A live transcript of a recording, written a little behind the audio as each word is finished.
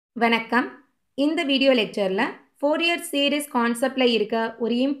வணக்கம். இந்த video லெக்சர்ல Fourier series கான்செப்ட்ல இருக்க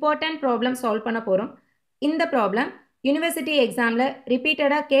ஒரு இம்பார்ட்டன்ட் ப்ராப்ளம் சால்வ் பண்ண போறோம். இந்த ப்ராப்ளம் யூனிவர்சிட்டி எக்ஸாம்ல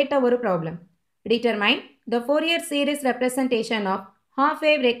ரிப்பீட்டடா கேட்ட ஒரு problem. Determine the Fourier series representation of half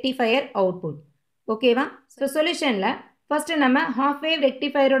wave rectifier output. ஓகேவா? ஸோ சொல்யூஷன்ல ஃபர்ஸ்ட் நம்ம half wave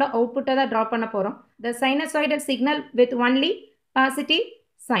rectifierோட அவுட்புட்டை தான் ட்ரா பண்ண போறோம். The sinusoidal signal with only positive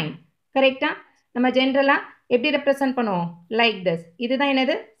sign. கரெக்டா? நம்ம ஜென்ரலா எப்படி ரெப்ரசன்ட் பண்ணுவோம்? Like this. இதுதான்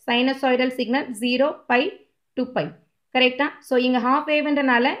என்னது? Sinusoidal signal 0 by 2 by. கரெக்டா? ஸோ இங்கே ஹாஃப்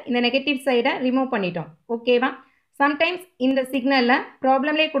வேவ்ன்றனால இந்த நெகட்டிவ் சைடை ரிமூவ் பண்ணிட்டோம். ஓகேவா? சம்டைம்ஸ் இந்த சிக்னலில்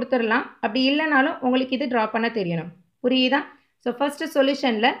ப்ராப்ளம்லேயே கொடுத்துடலாம். அப்படி இல்லைனாலும் உங்களுக்கு இது ட்ரா பண்ண தெரியணும். புரியுதா? ஸோ ஃபர்ஸ்ட்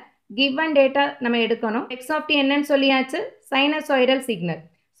சொல்யூஷனில் கிவன் டேட்டா நம்ம எடுக்கணும். எக்ஸ் ஆஃப் டி என்னன்னு சொல்லியாச்சு, சைனசாய்டல் சிக்னல்.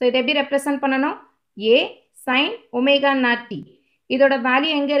 ஸோ இதை எப்படி ரெப்ரசன்ட் பண்ணணும்? ஏ சைன் ஒமேகா நாட் டி. இதோட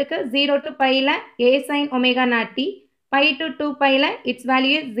வேல்யூ எங்கே இருக்குது? 0 to பையில் ஏ sine omega not D, by to 2 பையில் இட்ஸ்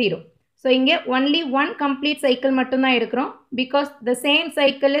வேல்யூ இஸ் 0. ஸோ இங்கே ஒன்லி ஒன் கம்ப்ளீட் சைக்கிள் மட்டும்தான் இருக்கிறோம். Because the same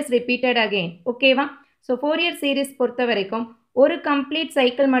cycle is repeated again. ஓகேவா? ஸோ ஃபோரியர் சீரீஸ் பொறுத்த வரைக்கும் ஒரு கம்ப்ளீட்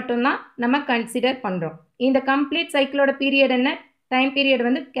சைக்கிள் மட்டும்தான் நம்ம கன்சிடர் பண்ணுறோம். இந்த கம்ப்ளீட் சைக்கிளோட பீரியட் என்ன? டைம் பீரியட்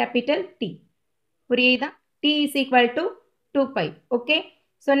வந்து கேபிட்டல் டி. புரியுதா? D is equal to 2 by. Okay.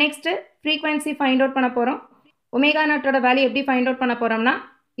 So next frequency find out பண்ண போகிறோம். ஒமேகா நாட்டோட வேல்யூ எப்படி ஃபைண்ட் அவுட் பண்ண போகிறோம்னா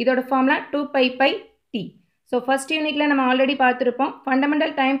இதோட formula 2 by by D. So first யூனிட்ல நம்ம ஆல்ரெடி பார்த்துருப்போம்.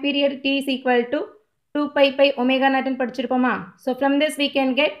 Fundamental time period D is equal to 2 by by omega நாட்னு படிச்சிருப்போமா? So from this we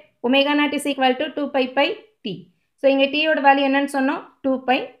can get omega not is equal to 2 by by D. So இங்கே டீயோட value என்னன்னு சொன்னோம்? 2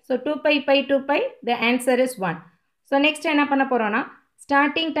 by. So 2 by by 2 by, the answer is 1. So next என்ன பண்ண போகிறோம்னா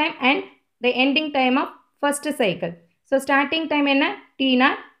starting time and the ending time of first cycle. So starting time என்ன? D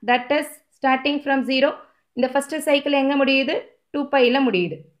not, that is starting from 0. இந்த first cycle எங்கே முடியுது? 2 பையில்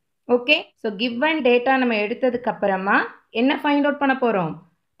முடியுது. ஓகே. ஸோ கிவன் டேட்டா நம்ம எடுத்ததுக்கு அப்புறமா என்ன ஃபைண்ட் அவுட் பண்ண போகிறோம்?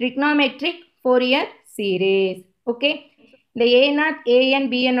 Trigonometric Fourier series. ஓகே. இந்த ஏ நாட் ஏஎன்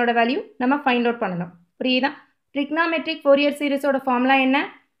பிஎன்னோட வேல்யூ நம்ம ஃபைண்ட் அவுட் பண்ணணும். புரியுதா? ட்ரிக்னாமெட்ரிக் ஃபோரியர் சீரீஸோட ஃபார்முலா என்ன?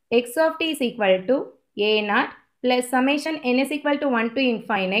 X of D is equal to A not plus summation N is equal to 1 to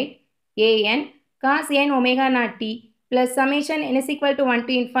infinite AN cos N omega not D plus summation N is equal to 1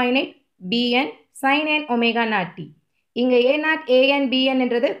 to infinite PN sin n omega naught t. இங்க a naught an bn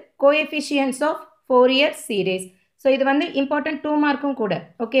என்றது coefficients of Fourier series. So இது வந்து important 2 மார்க்கும் கூட.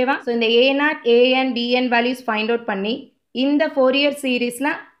 ஓகேவா? So இந்த a naught an bn values find out பண்ணி இந்த Fourier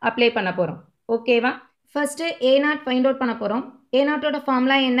சீரீஸில் அப்ளை பண்ண போகிறோம். ஓகேவா? First a naught find out பண்ண போகிறோம். a naughtோட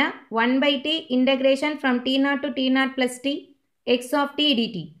ஃபார்முலா என்ன? 1 by t integration from t naught to t naught plus t x of t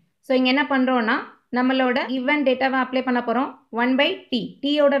dt. So இங்கே என்ன பண்ணுறோன்னா நம்மளோட given டேட்டாவை அப்ளை பண்ண போகிறோம். 1 by t.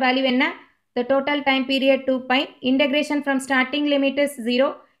 t-யோட வேல்யூ என்ன? The total time period 2 pi. Integration from starting limit is 0.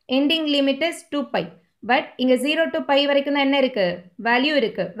 Ending limit is 2 pi. But இங்க 0 to pi வரைக்கும் தான் என்ன இருக்கு? வேல்யூ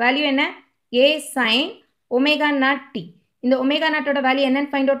இருக்கு. வேல்யூ என்ன? A sin omega naught t. இந்த omega naught ஓட வேல்யூ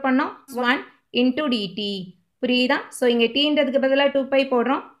என்னன்னு ஃபைண்ட் அவுட் பண்ணோம்? 1 into dt. புரியுதா? ஸோ இங்கே டீன்றதுக்கு பதிலாக 2 pi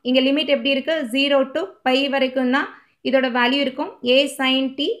போடுறோம். இங்கே லிமிட் எப்படி இருக்கு? 0 to pi வரைக்கும் தான் இதோட வேல்யூ இருக்கும். A sin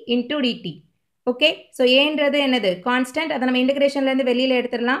t into dt. Okay. So ஏன்றது என்னது? கான்ஸ்டன்ட். அதை நம்ம இன்டகிரேஷன்லேருந்து வெளியில்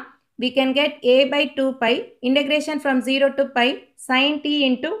எடுத்துடலாம். We can get a by 2 pi integration from 0 to pi sin t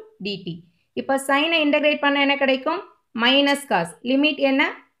into dt. இப்போ sin integrate பண்ண என்ன கிடைக்கும்? minus cos. லிமிட் என்ன?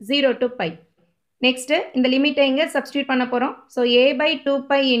 0 to pi. நெக்ஸ்ட் இந்த லிமிட்டை இங்கே சப்ஸ்டியூட் பண்ண போகிறோம். So a by 2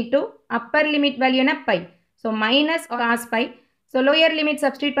 pi into upper limit value என்ன? pi. So minus cos pi. So lower limit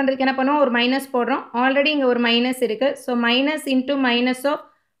substitute பண்ணுறதுக்கு என்ன பண்ணுவோம்? ஒரு மைனஸ் போடுறோம். ஆல்ரெடி இங்கே ஒரு மைனஸ் இருக்குது. So minus into minus of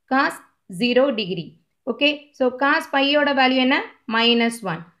cos 0 degree. Okay. So cos பையோட வேல்யூ என்ன? minus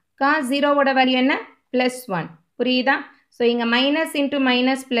 1. cos 0 ஓட வேல்யூ என்ன? plus 1. புரியுதா? ஸோ இங்கே மைனஸ் இன்ட்டு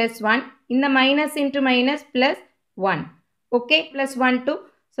மைனஸ் ப்ளஸ் 1, இந்த minus into minus plus 1. Okay. Plus 1 2.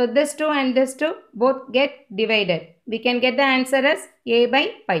 So this 2 and this 2 both get divided. We can get the answer as a by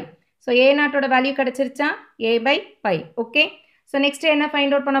pi. So a நாட்டோட value கிடச்சிருச்சா? a by pi. Okay. So next என்ன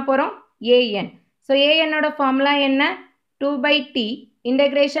find out பண்ண போகிறோம்? an. So anோட formula என்ன? 2 by t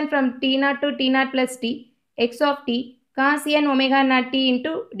integration from t naught to t naught plus t x of t cos n omega naught t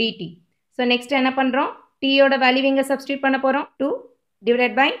into dt. So next என்ன பண்ணுறோம்? t-யோட value இங்கே substitute பண்ண போகிறோம். 2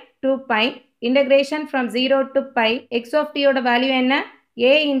 divided by 2 pi integration from 0 to pi x of t-யோட value என்ன?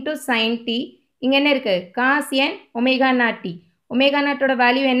 a into sin t. இங்கே என்ன இருக்குது? cos n omega naught t. omega naught-ஓட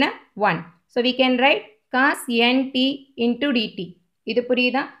value என்ன? 1. So we can write cos n t into dt. இது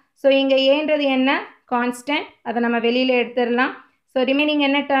புரியுதா? So இங்கே ஏன்றது என்ன? கான்ஸ்டன்ட். அதை நம்ம வெளியில் எடுத்துடலாம். ஸோ ரிமைனிங்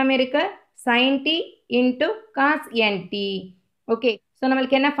என்ன டேர்ம் இருக்குது? sin t into cos nt. Okay. So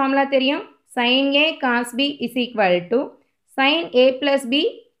நம்மளுக்கு என்ன ஃபார்முலா தெரியும்? sin a cos b is equal to sin a plus b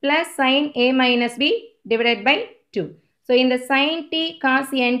plus sin a minus b divided by 2. So இந்த sin t cos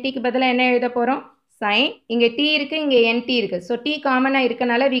ntக்கு பதிலாக என்ன எழுத போகிறோம்? sin, இங்கே t இருக்குது, இங்கே nt இருக்குது. ஸோ t காமனாக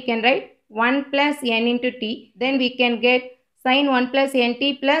இருக்கனால we can write 1 plus n into t. Then we can get sin 1 plus nt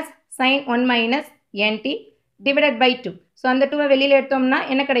plus sin 1 minus nt divided by 2. So அந்த 2வை வெளியில் எடுத்தோம்னா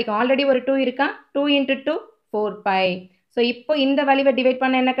என்ன கிடைக்கும்? ஆல்ரெடி ஒரு 2 இருக்கா? 2 into 2 4 pi. ஸோ இப்போ இந்த வேல்யூவை டிவைட்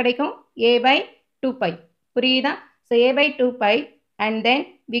பண்ண என்ன கிடைக்கும்? a by 2 pi. புரியுதா? So a by 2 pi and then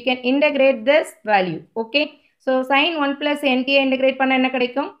we can integrate this value. Okay. So sin 1 plus nt integrate பண்ண என்ன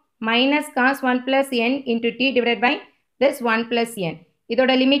கிடைக்கும்? minus cos 1 plus n into t divided by this 1 plus n.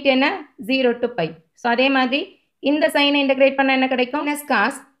 இதோட limit என்ன? 0 to pi. So அதே மாதிரி இந்த சைனை integrate பண்ண என்ன கிடைக்கும்? minus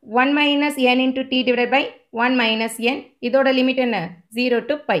cos 1 minus n into t divided by 1 minus n. இதோட லிமிட் என்ன? 0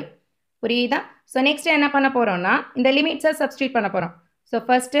 to pi. புரியுதா? ஸோ நெக்ஸ்ட் என்ன பண்ண போகிறோம்னா இந்த லிமிட்ஸை சப்ஸ்டியூட் பண்ண போகிறோம். ஸோ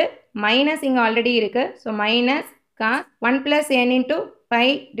ஃபஸ்ட்டு மைனஸ் இங்கே ஆல்ரெடி இருக்குது. So minus cos 1 plus n into pi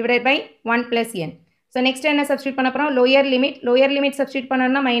divided by 1 plus n. So next என்ன சப்ஸ்டியூட் பண்ண போகிறோம்? லோயர் லிமிட் சப்ஸ்டியூட்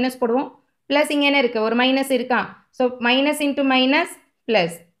பண்ணணும்னா மைனஸ் போடுவோம். ப்ளஸ் இங்கே என்ன இருக்குது? ஒரு மைனஸ் இருக்கா? So minus into minus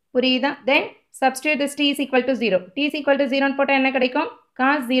plus. புரியுதா? தென் substitute this t is equal to 0. t is equal to 0 போட்டால் என்ன கிடைக்கும்?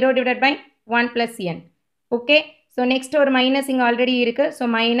 cos 0 divided by 1 plus n. Okay. So next ஒரு மைனஸ் இங்கே ஆல்ரெடி இருக்குது. So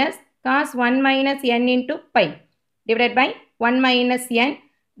minus cos 1 minus n into pi divided by 1 minus n.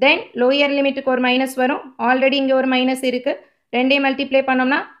 Then lower லிமிட்டுக்கு ஒரு minus வரும். Already இங்கே ஒரு மைனஸ் இருக்குது. ரெண்டையும் மல்டிப்ளை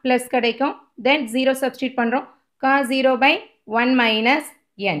பண்ணோம்னா ப்ளஸ் கிடைக்கும். தென் 0 சப்ஸ்டியூட் பண்ணுறோம். cos 0 by 1 minus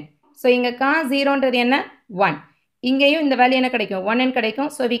n. So இங்கே cos 0ன்றது என்ன? 1. இங்கேயும் இந்த வேல்யூ என்ன கிடைக்கும்? 1 கிடைக்கும்.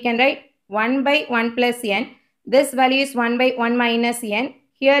 So we can write 1 by 1 plus n. This value is 1 by 1 minus n.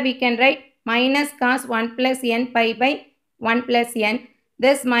 Here we can write minus cos 1 plus n pi by 1 plus n.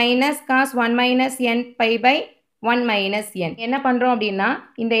 This minus cos 1 minus n pi by 1 minus n. என்ன பண்ணுறோம் அப்படின்னா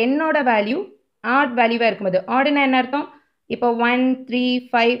இந்த என்னோட value add வேல்யூவாக இருக்கும்போது, ஆடுனா என்ன அர்த்தம்? இப்போ 1 3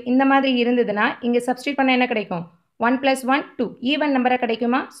 5 இந்த மாதிரி இருந்ததுன்னா இங்கே சப்ஸ்டியூட் பண்ண என்ன கிடைக்கும்? 1 plus 1 2 ஈவன் நம்பரை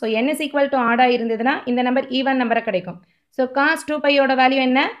கிடைக்குமா? So n is equal to ஆடாக இருந்ததுன்னா இந்த நம்பர் ஈவன் நம்பரை கிடைக்கும். ஸோ cos 2 பையோட வேல்யூ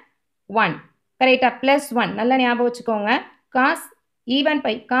என்ன? 1. கரெக்டாக? ப்ளஸ் 1. நல்லா ஞாபகம் வச்சுக்கோங்க. cos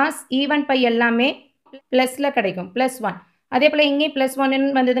ஈவன் பை எல்லாமே ப்ளஸில் கிடைக்கும். ப்ளஸ் 1. அதே போல் இங்கேயும் ப்ளஸ்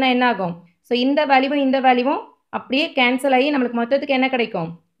 1 வந்ததுன்னா என்ன ஆகும்? ஸோ இந்த வேல்யூவும் அப்படியே கேன்சல் ஆகி நம்மளுக்கு மொத்தத்துக்கு என்ன கிடைக்கும்?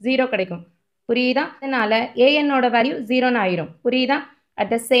 0 கிடைக்கும். புரியுதா? அதனால் ஏஎன்னோட வேல்யூ 0ன்னு ஆயிரும். புரியுதா?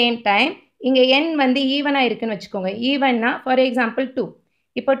 அட் த சேம் டைம் இங்கே n வந்து ஈவனாக இருக்குன்னு வச்சுக்கோங்க. ஈவன்னா ஃபார் எக்ஸாம்பிள் 2.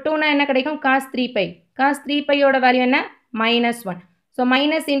 இப்போ 2னா என்ன கிடைக்கும்? cos 3 by. cos 3 பையோட வேல்யூ என்ன? Minus 1. So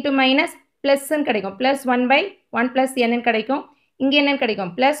minus into minus ப்ளஸ்ன்னு கிடைக்கும். ப்ளஸ் 1 by 1 plus n கிடைக்கும். இங்கே என்னன்னு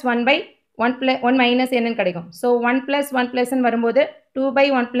கிடைக்கும்? ப்ளஸ் 1 by 1 minus n கிடைக்கும். ஸோ 1 plus 1 plusன்னு வரும்போது 2 by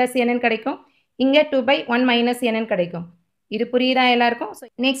 1 plus n கிடைக்கும். இங்கே 2 by 1 minus n கிடைக்கும். இது புரியுதா எல்லாருக்கும்? ஸோ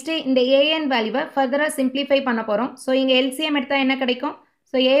நெக்ஸ்ட்டு இந்த an வேல்யூவை ஃபர்தராக சிம்பிளிஃபை பண்ண போகிறோம். ஸோ இங்கே LCM எடுத்தால் என்ன கிடைக்கும்?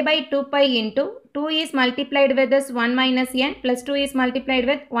 So a by 2 pi into 2 is multiplied with this 1 minus n plus 2 is multiplied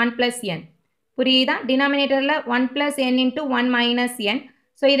with 1 plus n. புரியுதா? டினாமினேட்டரில் 1 plus n into 1 minus n.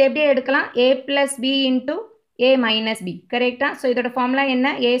 So இது எப்படி எடுக்கலாம்? a plus b into a minus b. கரெக்டாக? So இதோட formula என்ன?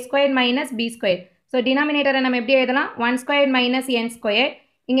 a squared minus b squared. So டினாமினேட்டரை நம்ம எப்படி எழுதலாம்? 1 squared minus n squared.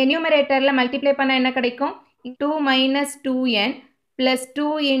 இங்கே நியூமரேட்டரில் மல்டிப்ளை பண்ண என்ன கிடைக்கும்? 2 minus 2n plus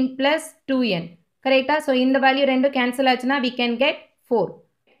 2n plus 2n. கரெக்டாக? ஸோ இந்த வேல்யூ ரெண்டும் கேன்சல் ஆச்சுன்னா we can get 4.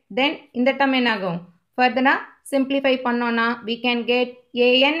 தென் இந்த டேர்ம் என்ன ஆகும்? ஃபர்தராக சிம்பிளிஃபை பண்ணோன்னா we can get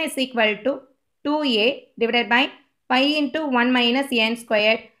an is equal to 2a divided by pi into 1 minus n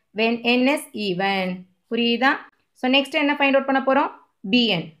squared when n is even. புரியுதா? ஸோ நெக்ஸ்ட் என்ன ஃபைண்ட் அவுட் பண்ண போகிறோம்?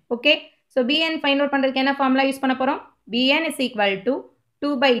 bn. Okay. So bn find out பண்ணுறதுக்கு என்ன ஃபார்முலா யூஸ் பண்ண போகிறோம்? bn is equal to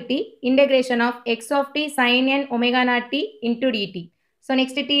 2 by t integration of x of t sin n omega naught t into dt. So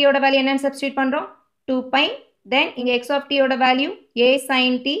next t யோட value என்னன்னு substitute பண்ணுறோம்? 2 pi. தென் இங்கே x of t யோட value a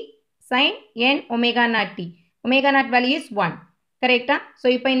sin t sin n omega naught t. omega naught value is 1. கரெக்டா? So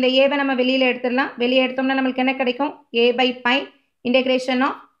இப்போ இந்த ஏவை நம்ம வெளியில் எடுத்துடலாம். வெளியே எடுத்தோம்னா நம்மளுக்கு என்ன கிடைக்கும்? a by pi integration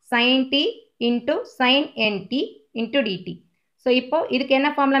of sin t into sin nt into dt. So இப்போ இதுக்கு என்ன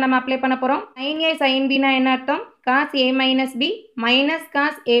ஃபார்முலா நம்ம அப்ளை பண்ண போகிறோம்? sin a sin b னா என்ன அர்த்தம்? cos a minus b minus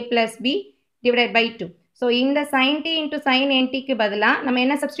cos a plus b divided by 2. So இந்த sin t into sin ntக்கு பதிலாக நம்ம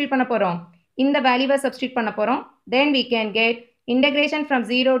என்ன சப்ஸ்டியூட் பண்ண போகிறோம்? இந்த வேல்யூவை சப்ஸ்டியூட் பண்ண போகிறோம். தென் we can get integration from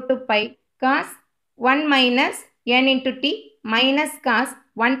 0 to pi cos 1 minus n into t minus cos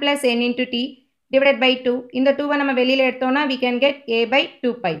 1 plus n into t divided by 2. இந்த 2வை நம்ம வெளியில் எடுத்தோம்னா we can get a by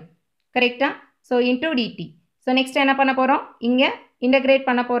 2 pi. கரெக்டா? So into dt. So next என்ன பண்ண போகிறோம்? இங்கே integrate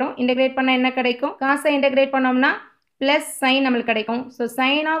பண்ண போகிறோம். இன்டகிரேட் பண்ண என்ன கிடைக்கும்? காசை இன்டகிரேட் பண்ணோம்னா ப்ளஸ் சைன் நம்மளுக்கு கிடைக்கும். So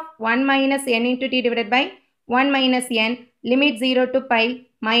sign of 1 minus n into t divided by 1 minus n limit 0 to pi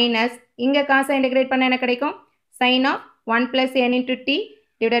minus இங்கே காசை இன்டகிரேட் பண்ண என்ன கிடைக்கும்? Sign of 1 plus n into t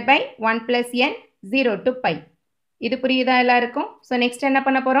divided by 1 plus n 0 to pi. இது புரியுதா எல்லாருக்கும்? ஸோ நெக்ஸ்ட் என்ன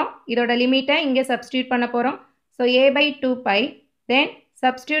பண்ண போகிறோம்? இதோட லிமிட்டை இங்கே சப்ஸ்டியூட் பண்ண போகிறோம். So a by 2 pi, then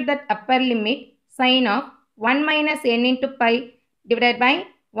substitute that upper limit sin of 1 minus n into pi divided by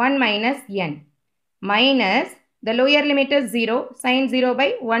 1 minus n minus the lower limit is 0, sin 0 by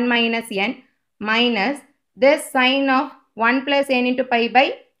 1 minus n minus this sin of 1 plus n into pi by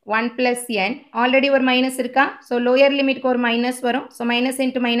 1 plus n. Already ஒரு minus இருக்கா? So lower limit ஒரு minus வரும். So minus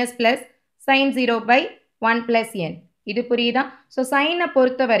into minus plus sin 0 by 1 plus n. இது புரியுதா? So சைனை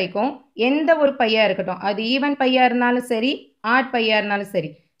பொறுத்த வரைக்கும் எந்த ஒரு பையாக இருக்கட்டும், அது ஈவன் பையாக இருந்தாலும் சரி, ஆட் பையாக இருந்தாலும் சரி.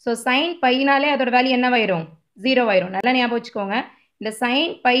 ஸோ சைன் பைனாலே அதோட வேல்யூ என்னவாயிரும்? 0 ஆயிரும். நல்லா ஞாபகம் வச்சுக்கோங்க. இந்த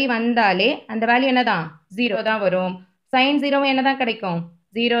சைன் பை வந்தாலே அந்த வேல்யூ என்ன தான்? 0 தான் வரும். சைன் 0 என்ன தான் கிடைக்கும்?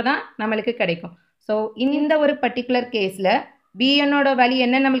 0 தான் நம்மளுக்கு கிடைக்கும். ஸோ இந்த ஒரு பர்டிகுலர் கேஸில் bnோட வேல்யூ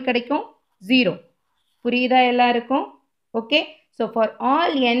என்ன நம்மளுக்கு கிடைக்கும்? 0. புரியுதா எல்லாருக்கும்? Okay. So for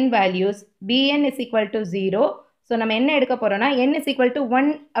all n values bn is equal to 0. So நம்ம என்ன எடுக்க போகிறோம்னா n is equal to 1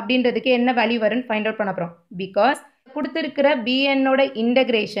 அப்படின்றதுக்கு என்ன வேல்யூ வரும்னு ஃபைண்ட் அவுட் பண்ண போகிறோம். பிகாஸ் கொடுத்துருக்கிற bnோட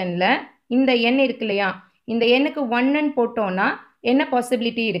இன்டகிரேஷனில் இந்த n இருக்கு இல்லையா, இந்த nக்கு 1ன்னு போட்டோன்னா என்ன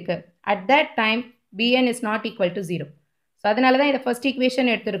பாசிபிலிட்டி இருக்குது? At that time bn is not equal to 0. So அதனால தான் இதை ஃபர்ஸ்ட்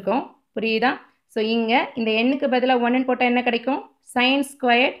ஈக்குவேஷன் எடுத்திருக்கோம். புரியுதா? ஸோ இங்கே இந்த nக்கு பதிலாக 1ன்னு போட்டால் என்ன கிடைக்கும்? sin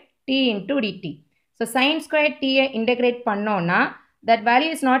squared t into dt. So sin squared t-ஐ integrate பண்ணோன்னா that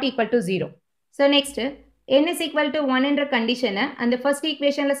value is not equal to 0. So next n is equal to 1 என்ற கண்டிஷனை அந்த ஃபர்ஸ்ட்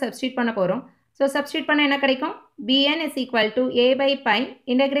ஈக்குவேஷனில் சப்ஸ்டியூட் பண்ண போகிறோம். ஸோ சப்ஸ்டியூட் பண்ண என்ன கிடைக்கும்? bn is equal to a by pi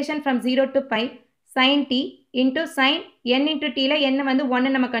integration from 0 to pi sin t into sin n into tல n வந்து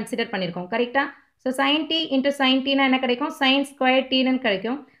 1 நம்ம கன்சிடர் பண்ணியிருக்கோம். கரெக்டாக? So sin t into sin tனா என்ன கிடைக்கும்? sin square tன்னு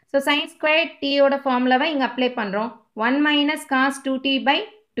கிடைக்கும். ஸோ sin square tயோட ஃபார்முலாவை இங்கே அப்ளை பண்ணுறோம். 1 minus cos 2t by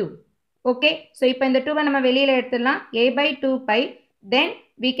 2. Okay. So இப்போ இந்த 2வை நம்ம வெளியில் எடுத்துடலாம். a by 2 pi, then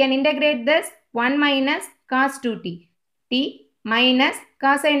we can integrate this 1 minus cos 2t. t minus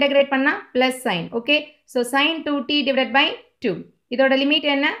cos integrate பண்ணா plus sin. Okay. So sin 2t divided by 2. இதோட லிமிட்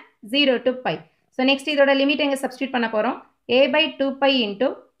என்ன? 0 to pi. So next இதோட limit எங்க சப்ஸ்டியூட் பண்ண போறோம்? a by 2 pi into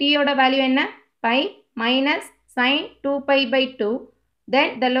t யோட value என்ன? pi minus sin 2 pi by 2. Then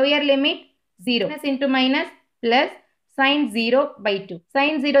the lower limit 0. Minus into minus plus sin 0 by 2.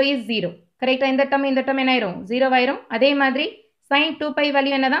 Sin 0 is 0. கரெக்டா? இந்த term என்ன ஆயிரும்? 0 ஆயிரும். அதே மாதிரி sin 2 pi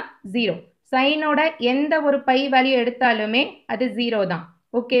வேல்யூ என்னதான்? 0. சைனோட எந்த ஒரு பை வேல்யூ எடுத்தாலுமே அது 0 தான்.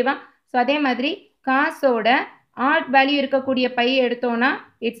 ஓகேவா? ஸோ அதே மாதிரி காசோட ஆட் வேல்யூ இருக்கக்கூடிய பை எடுத்தோன்னா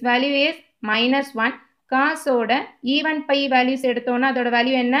இட்ஸ் வேல்யூ இஸ் -1. காசோட ஈவன் பை வேல்யூஸ் எடுத்தோன்னா அதோட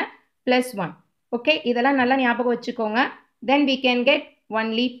வேல்யூ என்ன? +1. ஓகே. இதெல்லாம் நல்லா ஞாபகம் வச்சுக்கோங்க. தென் we can get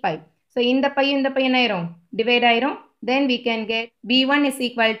only pi. So இந்த பை என்ன ஆயிரும்? டிவைட் ஆயிரும். தென் we can get b1 is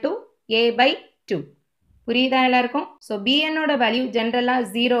equal to a by 2. புரியுதா எல்லாருக்கும்? ஸோ bnோட வேல்யூ ஜென்ரலாக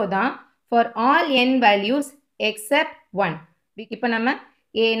 0 தான் for all n values except 1. இப்போ நம்ம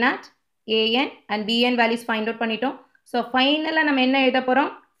a0, an and bn values find out பண்ணிட்டோம். ஸோ ஃபைனலாக நம்ம என்ன எழுத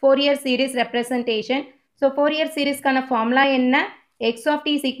போகிறோம்? Fourier series representation. So Fourier seriesக்கான formula என்ன? x of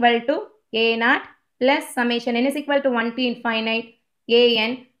t is equal to a0 plus summation n is equal to 1 to infinite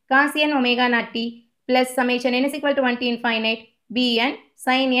an cos n omega naught t plus summation n is equal to 1 to infinite bn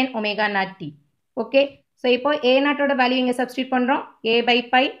sin n omega naught t. Okay. So இப்போ a0 ஓட value இங்கே substitute பண்ணுறோம். a by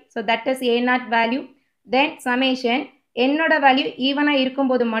pi. So that is a0 value. Then summation என்னோட value ஈவனாக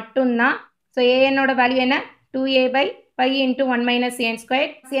இருக்கும்போது மட்டும்தான். So anோட value என்ன? 2a by pi into 1 minus n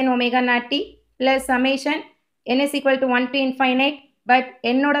squared n omega naught t plus summation n is equal to 1 to infinite. But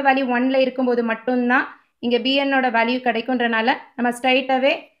என்னோட value 1ல் இருக்கும்போது மட்டும்தான் இங்கே bnோட வேல்யூ கிடைக்குன்றனால நம்ம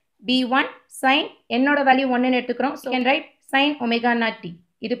ஸ்ட்ரைட்டாகவே b1 sin என்னோட வேல்யூ 1ன்னு எடுத்துக்கிறோம். So can write sin omega naught t.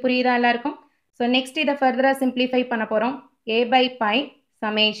 இது புரியுதா எல்லாருக்கும்? ஸோ நெக்ஸ்ட் இதை ஃபர்தராக சிம்பிளிஃபை பண்ண போகிறோம். a by pi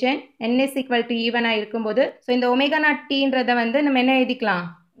summation n is equal to ஈவனாக இருக்கும்போது ஸோ இந்த ஒமேகா நாட் டீன்றதை வந்து நம்ம என்ன எழுதிக்கலாம்?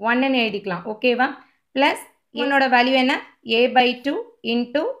 1ன்னு எழுதிக்கலாம். ஓகேவா? ப்ளஸ் என்னோட வேல்யூ என்ன? a by 2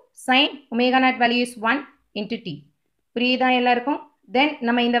 into sin omega not value is 1 into t. புரியுதா எல்லாருக்கும்? தென்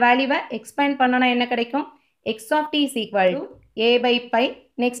நம்ம இந்த வேல்யூவை எக்ஸ்பேண்ட் பண்ணோன்னா என்ன கிடைக்கும்? x of t is equal to a by pi.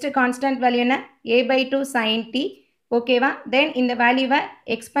 Next constant value என்ன? a by 2 sin t. ஓகேவா? தென் இந்த வேல்யூவை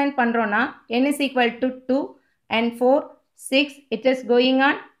எக்ஸ்பேண்ட் பண்ணுறோன்னா n is equal to 2 and 4, 6. It is going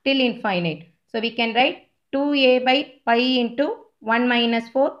on till infinite. So we can write 2a by pi into 1 minus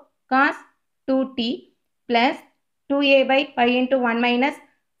 4 cos 2t plus 2a by pi into 1 minus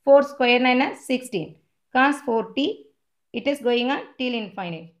 4 square 16 cos 4t. It is going on till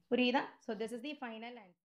infinite. புரியுதா? So this is the final answer.